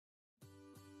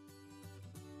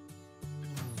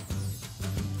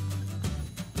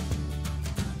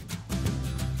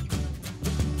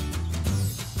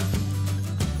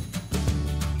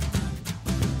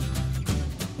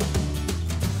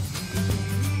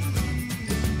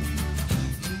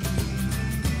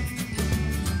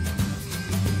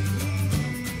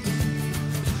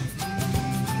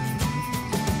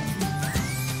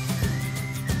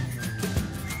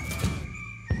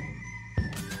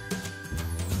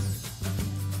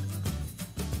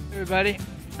Everybody,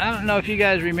 I don't know if you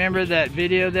guys remember that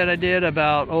video that I did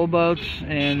about old boats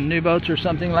and new boats or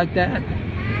something like that,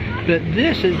 but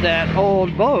this is that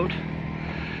old boat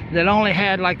that only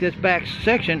had like this back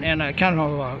section and a kind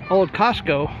of old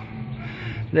Costco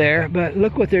there. But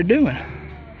look what they're doing.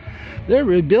 They're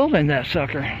rebuilding that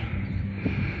sucker.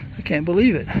 I can't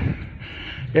believe it.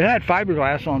 It had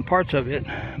fiberglass on parts of it,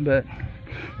 but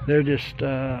they're just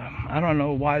I don't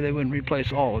know why they wouldn't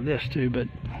replace all of this too, but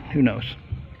who knows.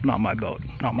 Not my boat,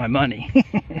 not my money.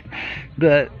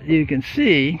 But you can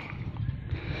see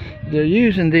they're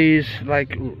using these,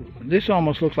 like, this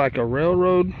almost looks like a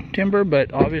railroad timber,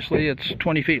 but obviously it's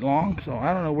 20 feet long, so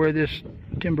I don't know where this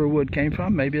timber wood came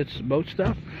from. Maybe it's boat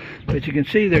stuff, but you can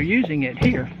see they're using it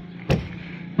here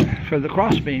for the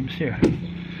cross beams here.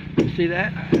 You see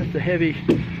that? That's the heavy,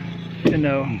 you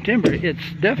know, timber.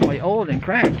 It's definitely old and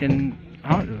cracked, and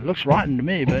it looks rotten to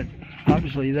me, but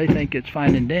obviously they think it's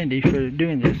fine and dandy for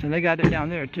doing this, and they got it down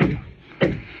there too.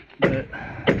 But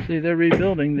see, they're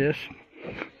rebuilding this.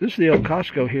 This is the old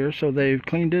Costco here, so they've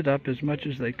cleaned it up as much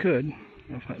as they could.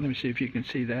 Let me see if you can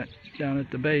see that down at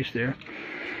the base there.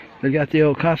 They got the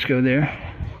old Costco there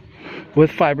with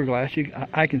fiberglass.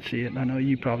 I can see it. I know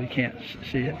you probably can't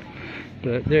see it,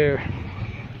 but they're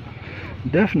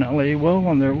definitely well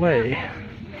on their way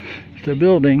to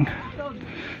building,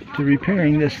 to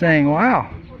repairing this thing. Wow.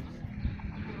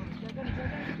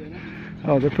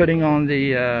 Oh, they're putting on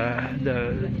the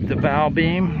bow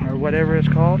beam or whatever it's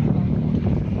called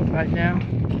right now.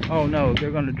 Oh no,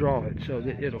 they're going to draw it so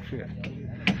that it'll fit.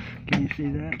 Can you see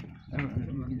that? I don't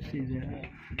know if you can see that.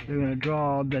 They're going to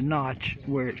draw the notch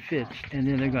where it fits, and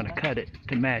then they're going to cut it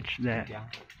to match that.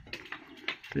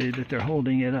 See that they're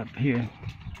holding it up here.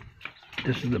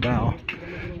 This is the bow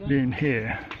beam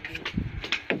here.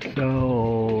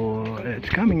 So it's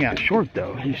coming out short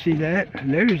though. You see that?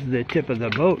 There's the tip of the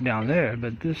boat down there,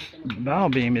 but this bow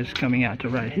beam is coming out to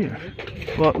right here.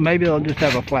 Well, maybe they'll just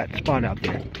have a flat spot out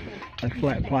there, like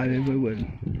flat plywood.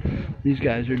 These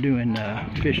guys are doing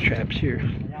fish traps here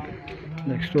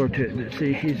next door to it.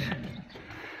 See, he's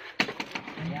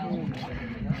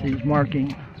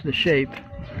marking the shape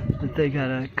that they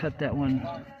gotta cut that one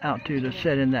out to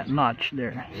set in that notch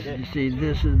there. You see,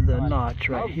 this is the notch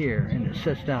right here, and it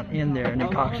sets down in there in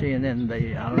epoxy, and then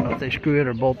they, I don't know if they screw it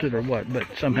or bolt it or what, but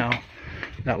somehow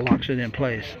that locks it in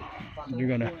place. You're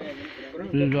gonna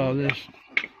lose all this.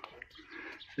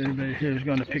 Everybody here is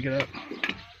gonna pick it up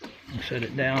and set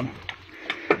it down,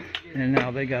 and now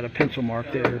they got a pencil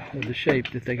mark there of the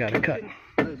shape that they gotta cut,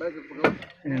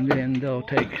 and then they'll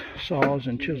take saws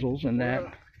and chisels and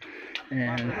that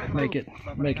and make it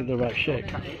the right shape.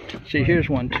 See, here's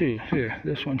one too. Here,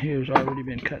 this one here has already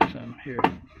been cut some here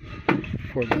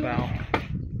for the bow.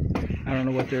 I don't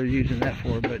know what they're using that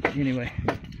for, but anyway,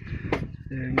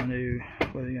 they're gonna do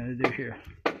what they're gonna do here.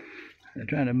 They're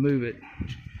trying to move it.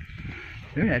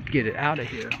 They're gonna have to get it out of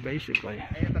here basically,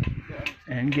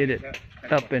 and get it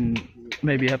up and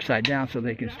maybe upside down so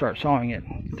they can start sawing it.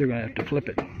 They're gonna have to flip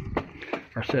it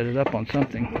or set it up on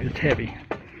something. It's heavy.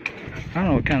 I don't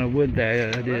know what kind of wood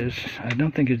that is. I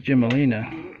don't think it's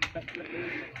Gemelina.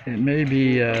 It may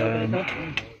be,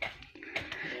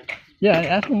 yeah,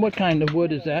 ask them what kind of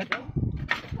wood is that.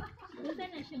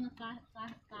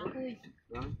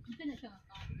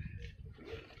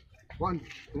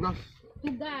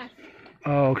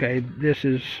 Oh, okay. This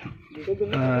is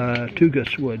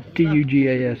Tugas wood.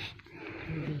 Tugas.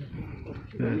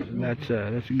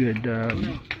 That's a good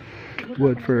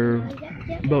wood for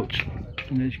boats.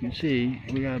 And as you can see,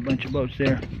 we got a bunch of boats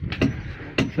there.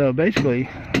 So basically,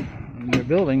 they're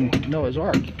building Noah's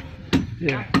Ark.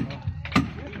 Yeah.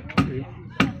 See?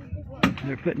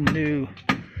 They're putting new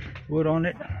wood on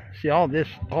it. See, all this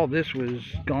was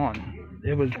gone.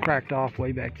 It was cracked off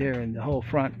way back there, and the whole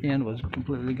front end was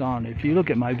completely gone. If you look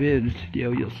at my vids,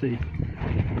 you'll see.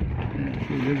 Yeah,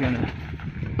 see,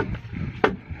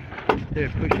 they're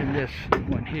pushing this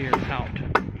one here out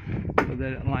so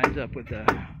that it lines up with the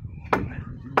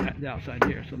outside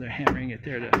here, so they're hammering it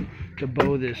there to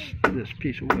bow this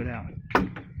piece of wood out.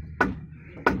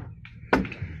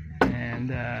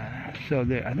 And so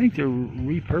I think they're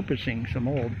repurposing some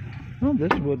old. Well,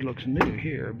 this wood looks new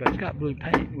here, but it's got blue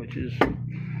paint, which is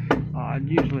odd.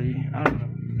 Usually, I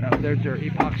don't know. There's their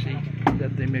epoxy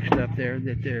that they mixed up there,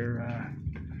 that they're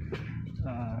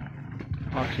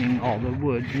epoxying all the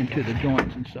wood into the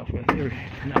joints and stuff with.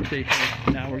 Now see,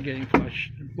 now we're getting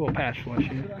flush, well past flush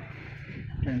here.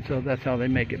 And so that's how they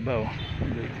make it bow.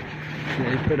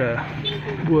 They put a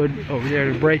wood over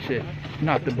there to brace it,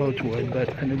 not the boat's wood, but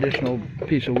an additional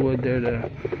piece of wood there to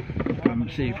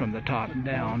from the top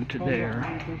down to there,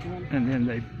 and then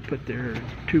they put their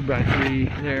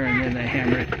 2x3 there, and then they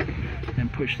hammer it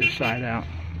and push this side out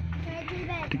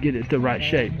to get it the right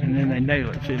shape, and then they nail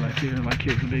it. See, like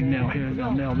here's a big nail here.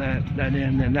 They'll nail that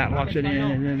in, then that locks it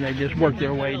in, and then they just work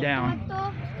their way down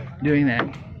doing that.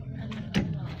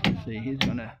 See, he's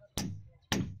gonna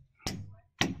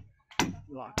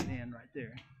lock it in right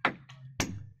there.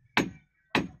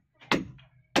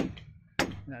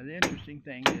 Now the interesting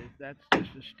thing is that's just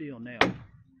a steel nail,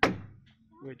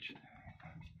 which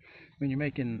when you're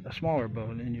making a smaller boat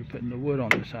and you're putting the wood on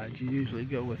the side, you usually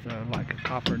go with like a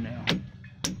copper nail.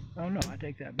 Oh no, I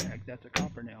take that back. That's a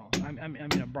copper nail. I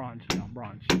mean a bronze nail.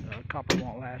 Bronze. Copper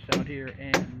won't last out here,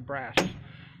 and brass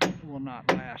will not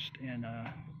last in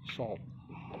salt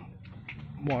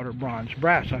water. Bronze.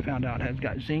 Brass, I found out, has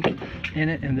got zinc in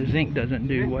it, and the zinc doesn't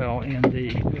do well in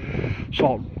the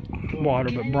salt water,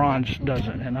 but bronze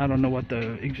doesn't. And I don't know what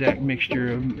the exact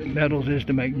mixture of metals is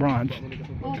to make bronze.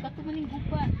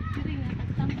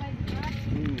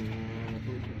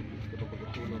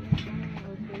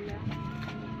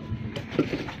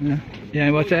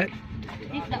 Yeah, what's that?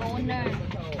 He's the owner.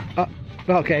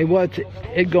 Okay, what's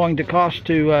it going to cost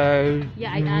to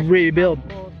rebuild?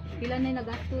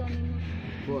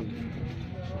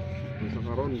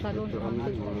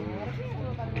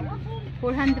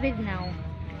 400 now,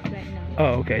 right now.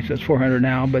 Oh, okay, so it's 400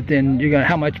 now, but then you're gonna,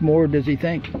 how much more does he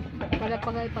think?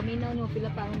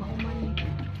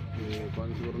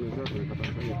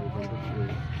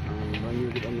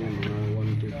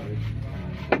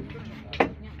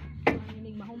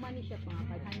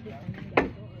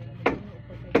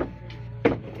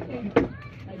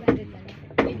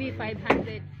 Maybe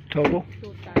 500 total?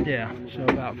 Yeah, so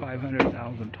about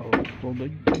 500,000 total. We'll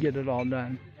get it all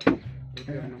done.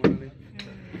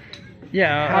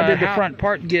 Yeah. How did the front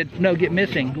part get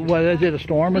missing? Was it a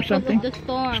storm or something? Because of the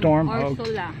storm. Storm.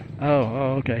 Ursula.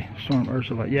 Oh, okay. Storm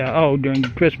Ursula. Yeah. Oh, during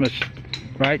Christmas,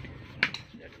 right?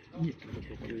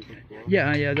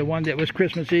 Yeah. The one that was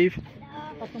Christmas Eve.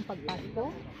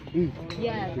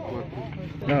 Yeah.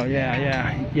 Oh,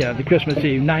 yeah. The Christmas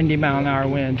Eve 90-mile-an-hour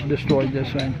winds destroyed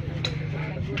this thing.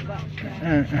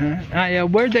 Yeah.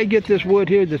 Where'd they get this wood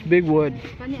here? This big wood?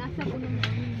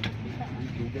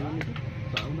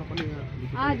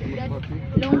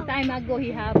 Long time ago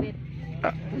he have it.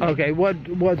 Okay, what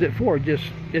was it for?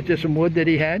 It's just some wood that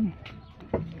he had?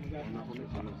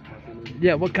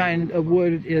 Yeah, what kind of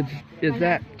wood is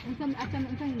that?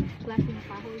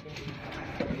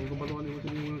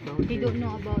 He don't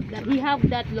know about that. He have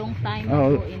that long time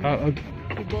ago.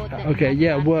 Okay.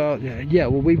 Yeah. Well,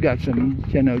 we've got some,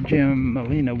 Jim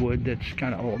Molina wood that's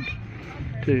kind of old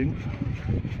too.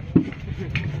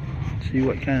 See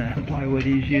what kind of plywood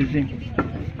he's using.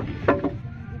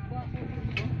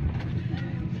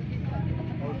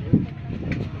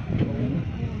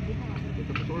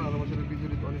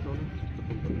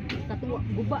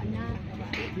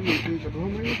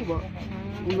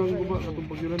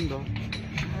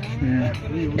 Yeah.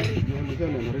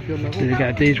 So you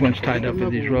got these ones tied up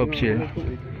with these ropes here,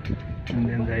 and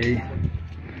then they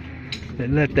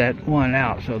let that one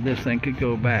out so this thing could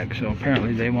go back. So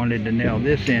apparently they wanted to nail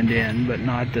this end in, but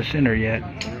not the center yet.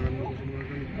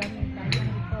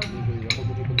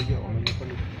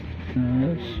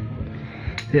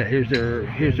 Yeah, here's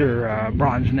their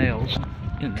bronze nails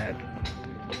in that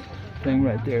thing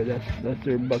right there. That's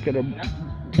their bucket of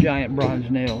giant bronze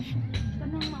nails.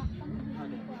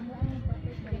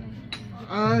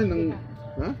 Honey,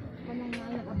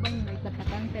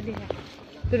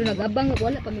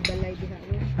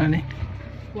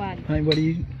 what are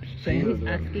you saying? He's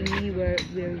asking me where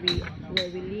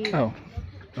we live. Oh,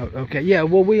 okay. Yeah,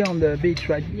 well, we on the beach,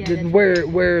 right? Yeah,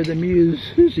 where the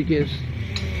music is.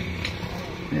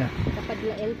 Yeah.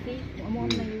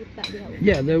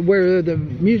 Yeah, where the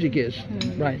music is.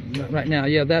 Right now.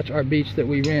 Yeah, that's our beach that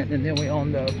we rent, and then we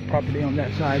own the property on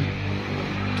that side.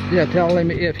 Yeah, tell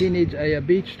him if he needs a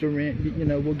beach to rent,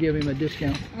 we'll give him a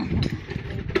discount.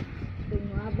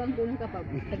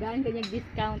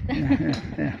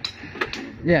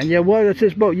 Yeah. What is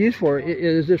this boat used for?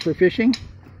 Is this for fishing?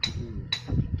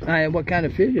 What kind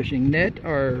of fishing? Net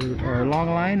or long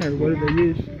line, or what do they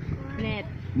use?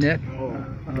 Net.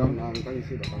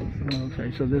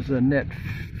 Okay, so this is a net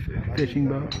fishing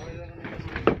boat.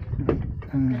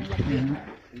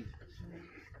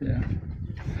 Yeah.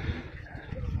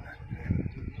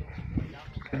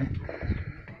 Okay.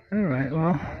 All right.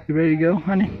 Well, you ready to go,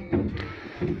 honey?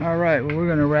 All right. Well, we're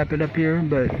going to wrap it up here.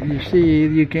 But you see,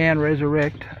 you can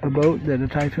resurrect a boat that a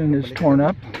typhoon has torn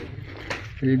up.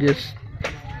 You just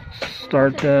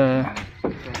start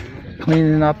cleaning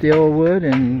cleaning up the old wood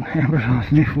and hammering on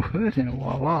new wood, and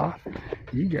voila,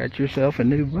 you got yourself a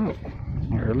new boat,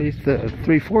 or at least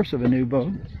 3/4 of a new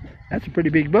boat. That's a pretty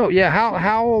big boat. Yeah,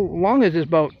 how long is this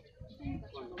boat?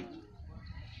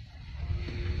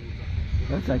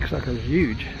 That thing sucker's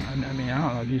huge. I mean, I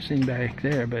don't know if you've seen back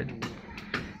there, but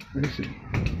this is.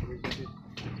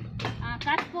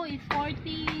 Casco is 40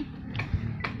 feet?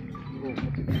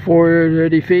 Yeah,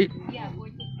 40 feet.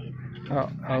 Oh,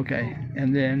 okay.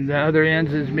 And then the other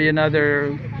ends is be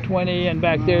another 20, and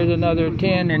back there's another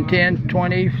 10 and 10,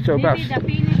 20. So Maybe about, the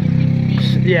finish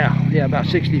is 60. yeah, about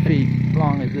 60 feet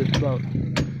long is this boat.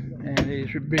 And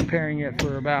he's repairing it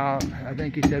for about, I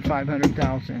think he said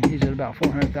 500,000. He's at about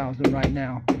 400,000 right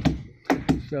now.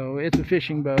 So it's a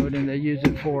fishing boat, and they use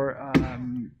it for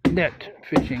net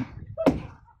fishing.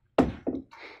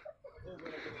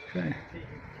 Okay.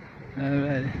 All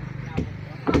right.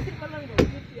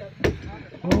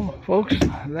 Well, folks,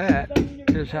 that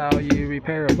is how you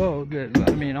repair a boat.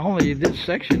 I mean, only this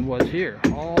section was here.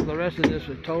 All the rest of this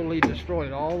was totally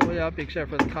destroyed, all the way up except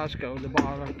for the Costco, the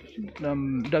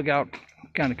bottom dugout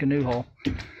kind of canoe hole.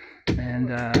 And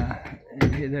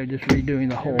they're just redoing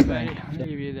the whole thing. I'll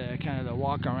give you the kind of the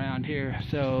walk around here.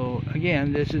 So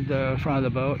again, this is the front of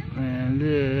the boat, and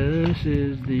this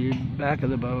is the back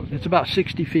of the boat. It's about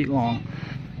 60 feet long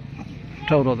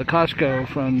total. The Costco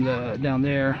from the down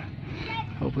there,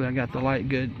 hopefully I got the light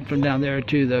good, from down there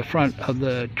to the front of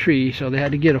the tree. So they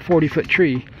had to get a 40-foot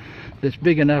tree that's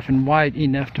big enough and wide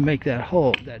enough to make that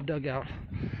hole, that dugout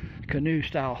canoe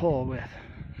style hole with.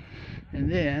 And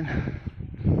then,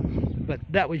 but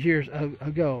that was years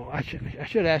ago. I should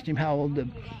have asked him how old the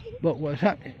boat was.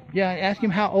 Yeah, ask him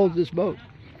how old is this boat.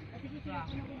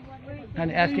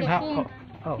 And ask him how.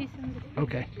 Oh,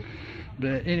 okay.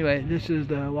 But anyway, this is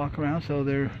the walk around. So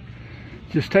they're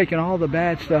just taking all the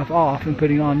bad stuff off and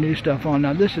putting on new stuff on.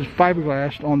 Now this is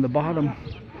fiberglass on the bottom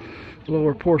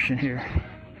lower portion here.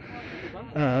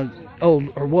 Old,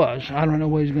 or was. I don't know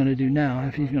what he's going to do now.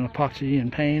 If he's going to epoxy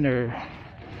and paint, or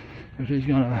if he's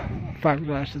going to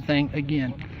fiberglass the thing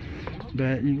again.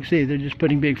 But you can see they're just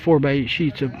putting big 4x8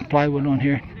 sheets of plywood on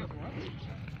here,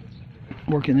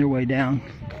 working their way down.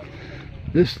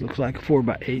 This looks like a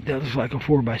 4x8. That looks like a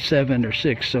 4x7 or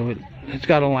 6. So it's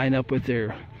got to line up with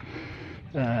their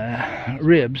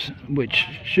ribs, which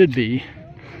should be,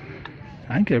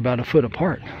 I think they're about a foot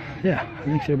apart. Yeah, I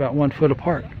think they're about 1 foot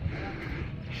apart.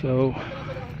 So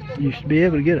you should be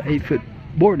able to get an 8-foot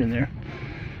board in there.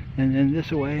 And then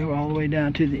this way, all the way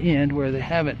down to the end where they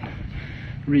haven't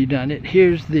redone it.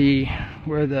 Here's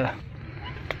where the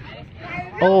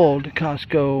old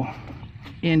Costco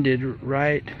ended,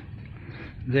 right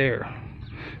there.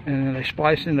 And then they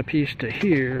spliced in a piece to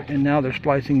here, and now they're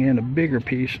splicing in a bigger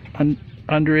piece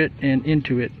under it and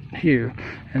into it here.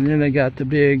 And then they got the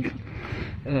big,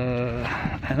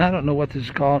 and I don't know what this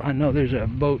is called. I know there's a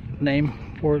boat name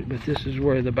for it, but this is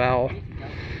where the bow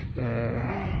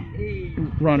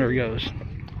runner goes,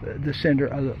 the center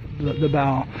of the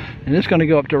bow, and it's going to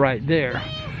go up to right there.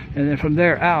 And then from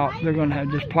there out, they're going to have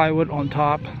just plywood on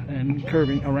top and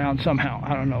curving around somehow.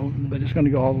 I don't know, but it's going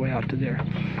to go all the way out to there.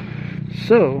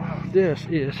 So this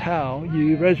is how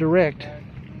you resurrect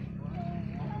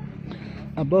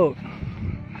a boat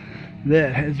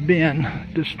that has been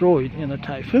destroyed in a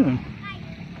typhoon.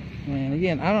 And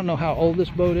again, I don't know how old this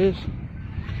boat is.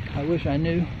 I wish I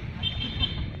knew.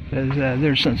 Because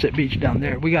there's Sunset Beach down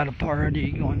there. We got a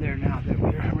party going there now that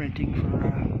we're renting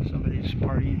for somebody's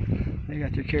partying. They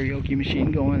got their karaoke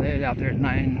machine going. They're out there at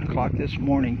 9 o'clock this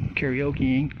morning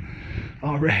karaokeing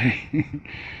already.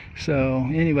 So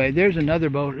anyway, there's another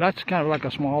boat. That's kind of like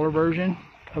a smaller version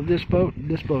of this boat.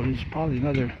 This boat is probably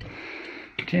another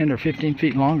 10 or 15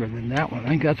 feet longer than that one. I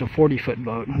think that's a 40-foot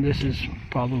boat. And this is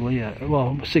probably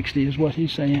well, 60 is what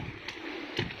he's saying.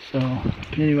 So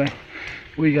anyway,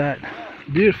 we got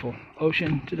beautiful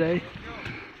ocean today.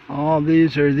 All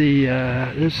these are the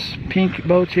this pink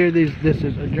boats here. This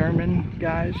is a German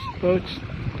guy's boats.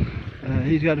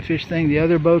 He's got a fish thing. The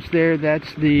other boats there,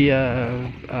 that's the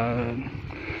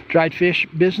dried fish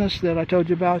business that I told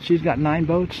you about. She's got 9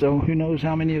 boats, so who knows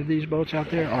how many of these boats out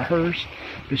there are hers.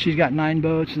 But she's got 9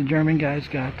 boats. The German guy's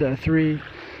got 3.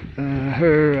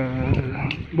 Her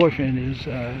boyfriend is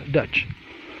Dutch.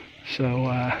 So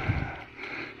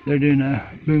they're doing a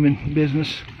booming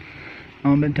business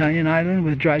on Bantayan Island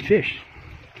with dried fish.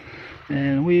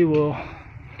 And we will,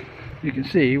 you can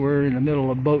see, we're in the middle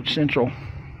of Boat Central.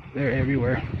 They're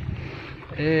everywhere.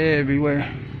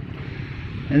 Everywhere.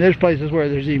 And there's places where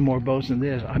there's even more boats than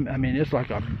this. I mean, it's like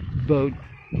a boat,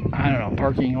 I don't know,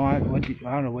 parking lot. I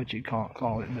don't know what you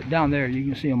call it. But down there, you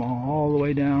can see them all the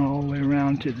way down, all the way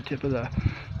around to the tip of the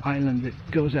island that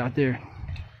goes out there.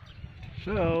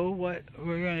 So what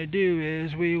we're going to do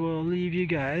is we will leave you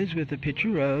guys with a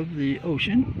picture of the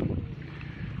ocean,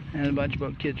 and a bunch of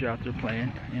boat kids are out there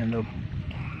playing in the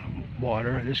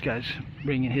water. This guy's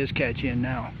bringing his catch in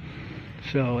now.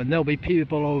 So, and there'll be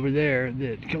people over there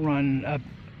that can run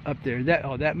up there.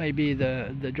 That may be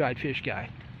the dried fish guy,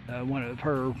 one of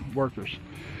her workers,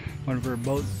 one of her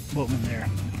boatmen there,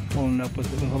 pulling up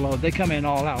with a load. They come in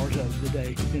all hours of the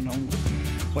day, depending on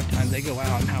what time they go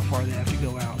out and how far they have to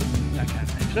go out, and that kind of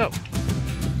thing. So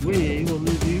we will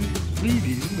leave you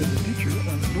with a picture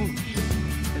of the boats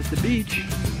at the beach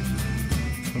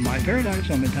from my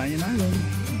paradise on Bantayan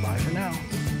Island.